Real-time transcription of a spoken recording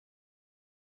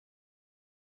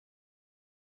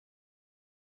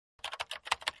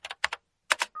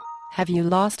Have you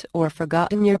lost or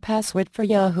forgotten your password for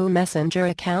Yahoo Messenger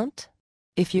account?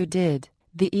 If you did,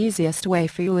 the easiest way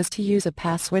for you is to use a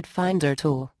password finder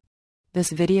tool.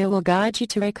 This video will guide you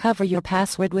to recover your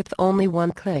password with only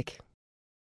one click.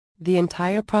 The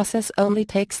entire process only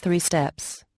takes 3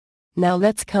 steps. Now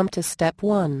let's come to step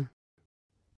 1.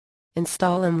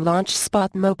 Install and launch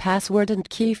Spotmo Password and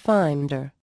Key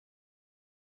Finder.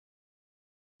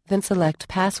 Then select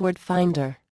Password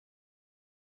Finder.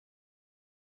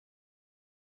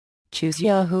 Choose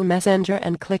Yahoo Messenger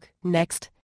and click Next.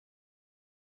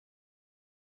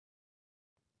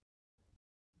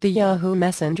 The Yahoo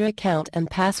Messenger account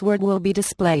and password will be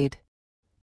displayed.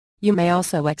 You may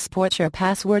also export your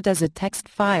password as a text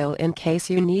file in case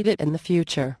you need it in the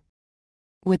future.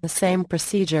 With the same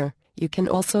procedure, you can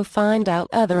also find out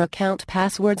other account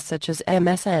passwords such as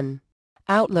MSN,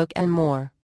 Outlook and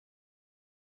more.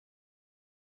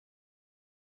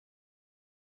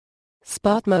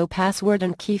 Spotmo Password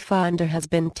and Key Finder has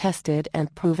been tested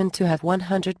and proven to have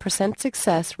 100%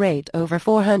 success rate over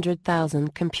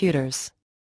 400,000 computers.